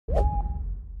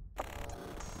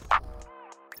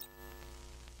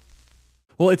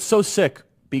Well, it's so sick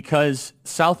because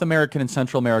South American and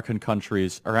Central American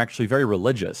countries are actually very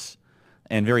religious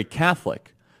and very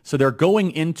Catholic. So they're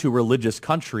going into religious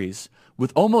countries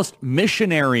with almost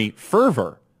missionary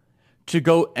fervor to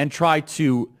go and try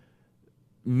to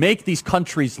make these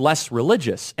countries less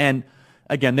religious. And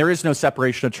again, there is no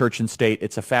separation of church and state.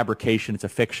 It's a fabrication. It's a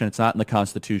fiction. It's not in the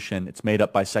Constitution. It's made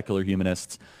up by secular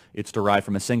humanists. It's derived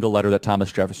from a single letter that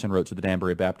Thomas Jefferson wrote to the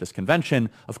Danbury Baptist Convention.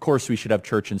 Of course, we should have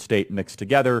church and state mixed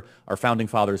together. Our founding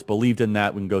fathers believed in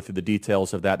that. We can go through the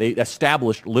details of that. They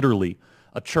established literally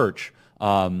a church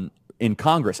in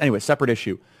Congress. Anyway, separate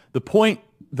issue. The point,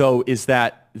 though, is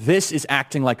that this is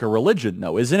acting like a religion,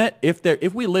 though, isn't it?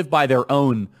 If we live by their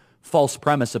own false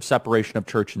premise of separation of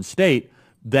church and state,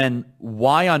 then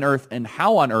why on earth and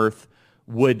how on earth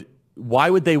why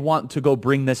would they want to go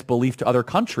bring this belief to other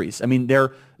countries? I mean,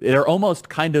 they're almost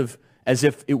kind of as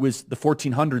if it was the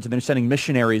 1400s and they're sending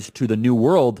missionaries to the New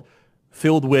World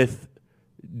filled with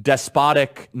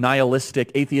despotic,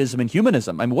 nihilistic atheism and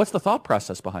humanism. I mean, what's the thought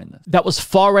process behind this? That was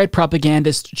far-right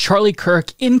propagandist Charlie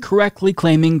Kirk incorrectly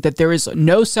claiming that there is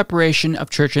no separation of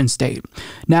church and state.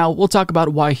 Now, we'll talk about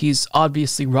why he's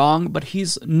obviously wrong, but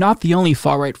he's not the only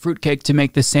far-right fruitcake to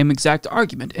make the same exact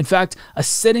argument. In fact, a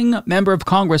sitting member of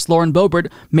Congress, Lauren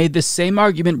Boebert, made this same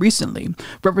argument recently.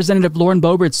 Representative Lauren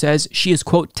Boebert says she is,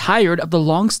 quote, tired of the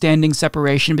long-standing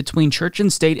separation between church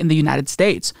and state in the United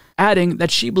States, adding that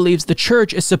she believes the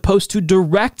church is supposed to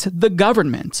direct the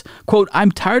government. Quote,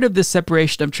 I'm tired of this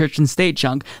separation of church and state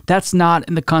junk. That's not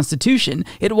in the Constitution.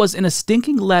 It was in a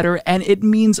stinking letter, and it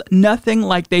means nothing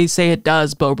like they say it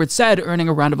does, Boebert said, earning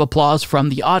a round of applause from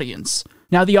the audience.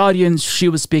 Now, the audience she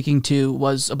was speaking to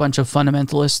was a bunch of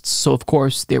fundamentalists, so of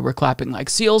course they were clapping like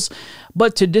seals.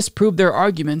 But to disprove their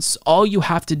arguments, all you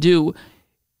have to do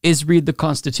is read the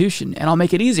Constitution, and I'll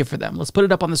make it easy for them. Let's put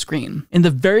it up on the screen. In the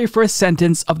very first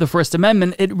sentence of the First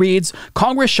Amendment, it reads,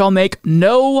 Congress shall make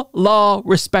no law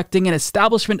respecting an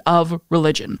establishment of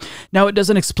religion. Now, it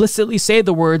doesn't explicitly say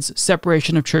the words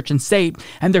separation of church and state,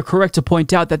 and they're correct to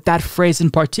point out that that phrase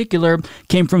in particular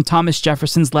came from Thomas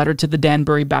Jefferson's letter to the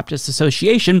Danbury Baptist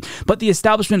Association, but the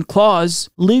Establishment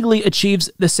Clause legally achieves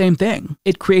the same thing.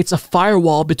 It creates a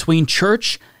firewall between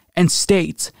church and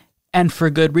state, and for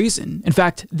good reason. In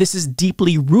fact, this is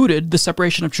deeply rooted, the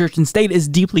separation of church and state is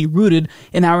deeply rooted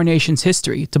in our nation's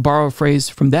history, to borrow a phrase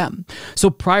from them. So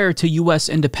prior to U.S.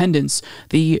 independence,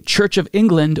 the Church of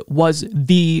England was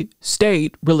the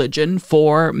state religion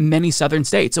for many southern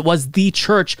states. It was the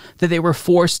church that they were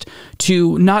forced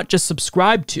to not just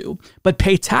subscribe to, but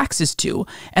pay taxes to.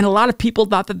 And a lot of people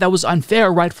thought that that was unfair,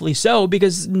 rightfully so,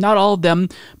 because not all of them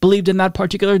believed in that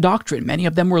particular doctrine. Many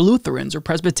of them were Lutherans or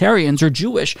Presbyterians or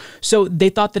Jewish. So they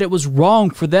thought that it was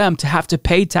wrong for them to have to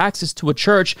pay taxes to a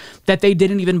church that they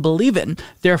didn't even believe in.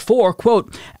 Therefore,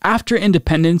 quote, after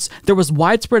independence, there was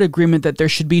widespread agreement that there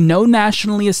should be no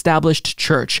nationally established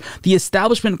church. The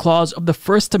Establishment Clause of the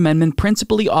First Amendment,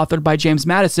 principally authored by James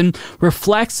Madison,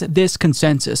 reflects this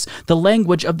consensus. The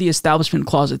language of the Establishment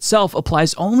Clause itself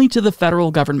applies only to the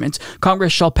federal government.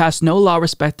 Congress shall pass no law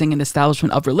respecting an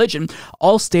establishment of religion.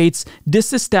 All states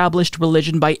disestablished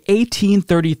religion by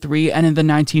 1833, and in the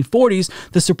 1940s,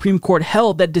 the Supreme Court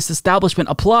held that disestablishment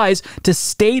applies to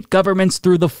state governments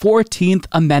through the 14th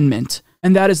Amendment.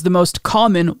 And that is the most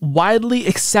common, widely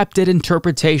accepted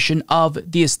interpretation of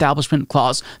the Establishment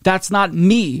Clause. That's not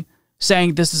me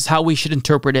saying this is how we should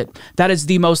interpret it. That is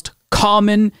the most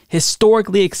common,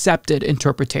 historically accepted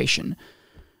interpretation.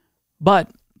 But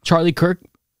Charlie Kirk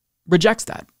rejects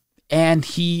that. And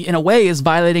he, in a way, is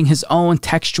violating his own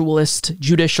textualist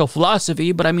judicial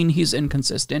philosophy, but I mean, he's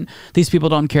inconsistent. These people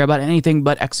don't care about anything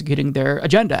but executing their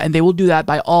agenda, and they will do that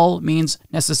by all means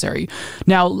necessary.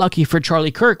 Now, lucky for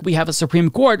Charlie Kirk, we have a Supreme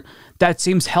Court that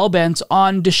seems hell-bent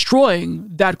on destroying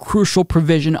that crucial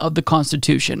provision of the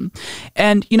Constitution.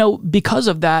 And, you know, because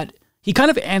of that, he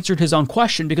kind of answered his own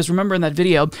question, because remember in that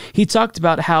video, he talked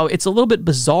about how it's a little bit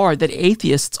bizarre that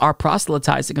atheists are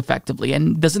proselytizing effectively,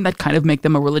 and doesn't that kind of make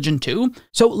them a religion too?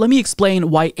 So let me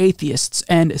explain why atheists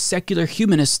and secular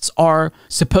humanists are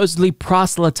supposedly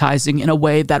proselytizing in a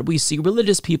way that we see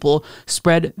religious people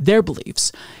spread their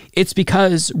beliefs. It's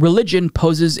because religion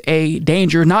poses a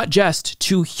danger not just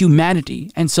to humanity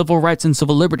and civil rights and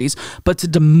civil liberties, but to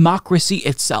democracy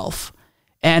itself.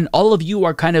 And all of you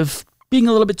are kind of being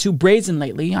a little bit too brazen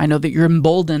lately. I know that you're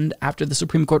emboldened after the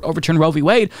Supreme Court overturned Roe v.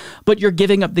 Wade, but you're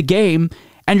giving up the game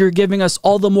and you're giving us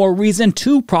all the more reason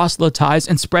to proselytize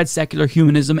and spread secular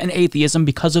humanism and atheism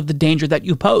because of the danger that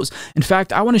you pose. In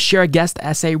fact, I want to share a guest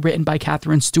essay written by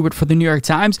Katherine Stewart for the New York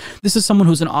Times. This is someone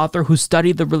who's an author who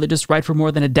studied the religious right for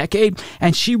more than a decade,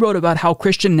 and she wrote about how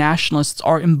Christian nationalists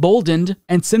are emboldened,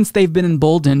 and since they've been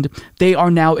emboldened, they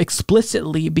are now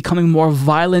explicitly becoming more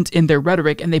violent in their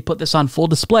rhetoric, and they put this on full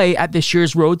display at this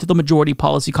year's Road to the Majority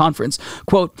Policy Conference.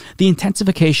 Quote, "The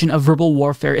intensification of verbal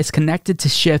warfare is connected to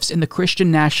shifts in the Christian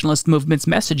nationalist movement's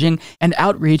messaging and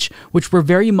outreach, which were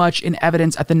very much in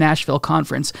evidence at the Nashville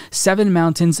conference. Seven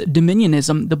Mountains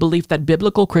Dominionism, the belief that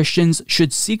biblical Christians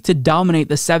should seek to dominate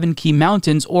the seven key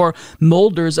mountains or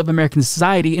molders of American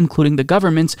society, including the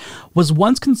government, was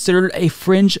once considered a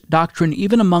fringe doctrine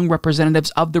even among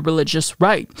representatives of the religious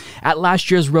right. At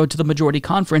last year's Road to the Majority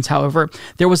Conference, however,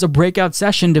 there was a breakout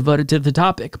session devoted to the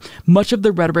topic. Much of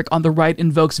the rhetoric on the right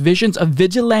invokes visions of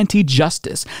vigilante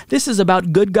justice. This is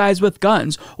about good guys with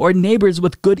guns or neighbors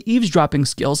with good eavesdropping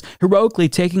skills heroically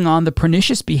taking on the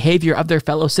pernicious behavior of their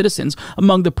fellow citizens.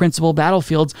 Among the principal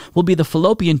battlefields will be the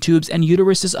fallopian tubes and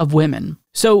uteruses of women."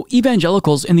 So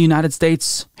evangelicals in the United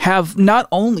States have not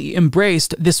only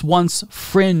embraced this once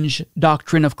fringe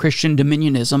doctrine of Christian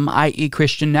dominionism, i.e.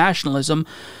 Christian nationalism,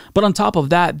 but on top of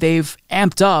that, they've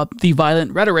amped up the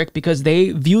violent rhetoric because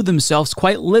they view themselves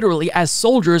quite literally as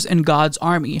soldiers in God's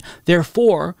army.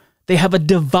 Therefore, they have a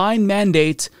divine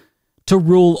mandate to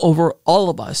rule over all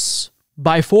of us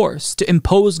by force, to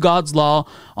impose God's law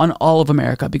on all of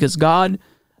America, because God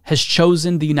has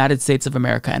chosen the United States of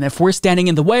America. And if we're standing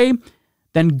in the way,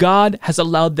 then God has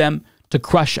allowed them to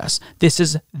crush us. This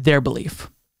is their belief.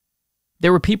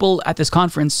 There were people at this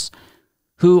conference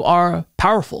who are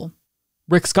powerful.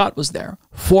 Rick Scott was there.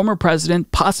 Former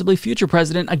president, possibly future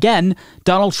president, again,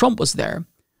 Donald Trump was there,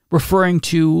 referring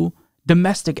to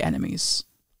domestic enemies,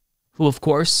 who, of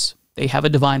course, they have a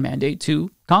divine mandate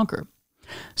to conquer.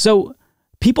 So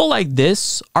people like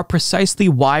this are precisely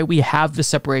why we have the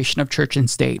separation of church and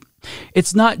state.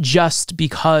 It's not just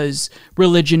because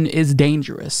religion is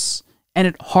dangerous and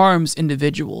it harms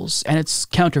individuals and it's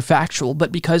counterfactual,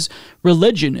 but because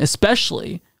religion,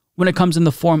 especially when it comes in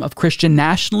the form of Christian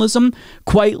nationalism,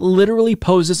 quite literally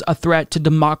poses a threat to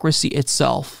democracy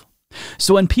itself.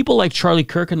 So when people like Charlie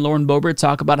Kirk and Lauren Boebert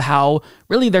talk about how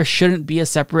really there shouldn't be a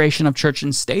separation of church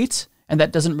and state and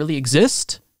that doesn't really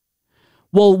exist,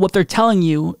 well, what they're telling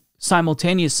you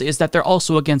simultaneously is that they're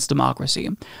also against democracy,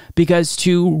 because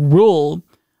to rule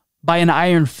by an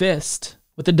iron fist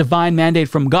with a divine mandate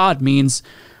from God means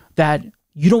that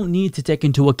you don't need to take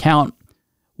into account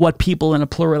what people in a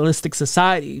pluralistic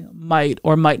society might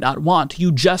or might not want.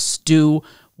 You just do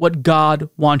what God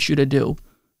wants you to do.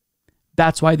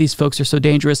 That's why these folks are so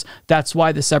dangerous. That's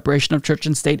why the separation of church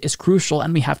and state is crucial,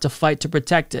 and we have to fight to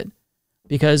protect it,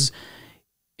 because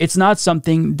it's not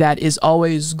something that is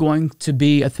always going to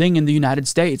be a thing in the United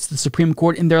States. The Supreme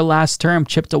Court in their last term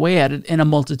chipped away at it in a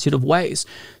multitude of ways.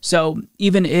 So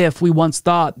even if we once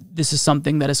thought this is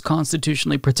something that is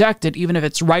constitutionally protected, even if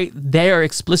it's right there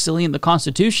explicitly in the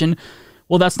Constitution,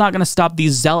 well, that's not going to stop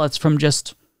these zealots from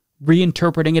just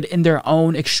reinterpreting it in their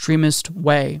own extremist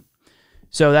way.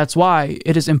 So that's why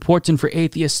it is important for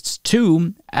atheists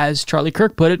to, as Charlie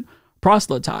Kirk put it,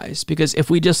 proselytize, because if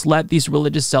we just let these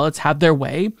religious zealots have their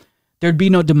way, there'd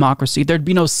be no democracy, there'd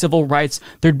be no civil rights,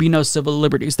 there'd be no civil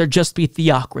liberties, there'd just be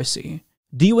theocracy.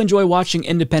 Do you enjoy watching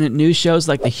independent news shows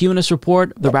like the Humanist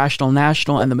Report, the Rational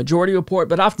National, and the Majority Report,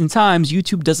 but oftentimes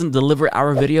YouTube doesn't deliver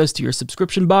our videos to your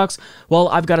subscription box? Well,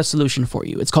 I've got a solution for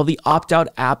you. It's called the Opt-Out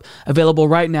app, available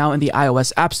right now in the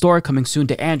iOS App Store, coming soon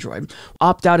to Android.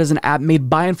 Opt-Out is an app made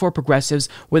by and for progressives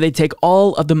where they take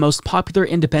all of the most popular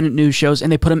independent news shows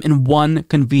and they put them in one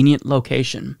convenient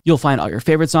location. You'll find all your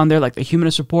favorites on there, like the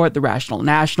Humanist Report, the Rational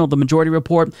National, the Majority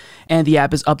Report, and the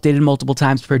app is updated multiple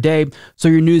times per day, so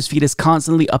your news feed is constantly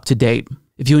up to date.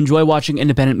 If you enjoy watching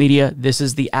independent media, this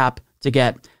is the app to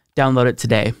get. Download it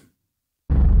today.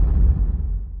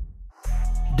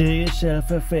 Do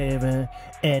yourself a favor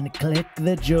and click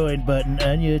the join button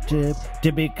on YouTube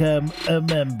to become a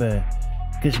member,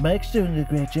 because Mike's doing a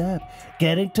great job.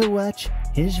 Getting to watch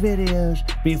his videos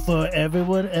before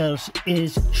everyone else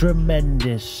is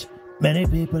tremendous. Many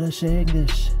people are saying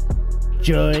this.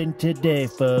 Join today,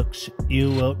 folks.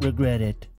 You won't regret it.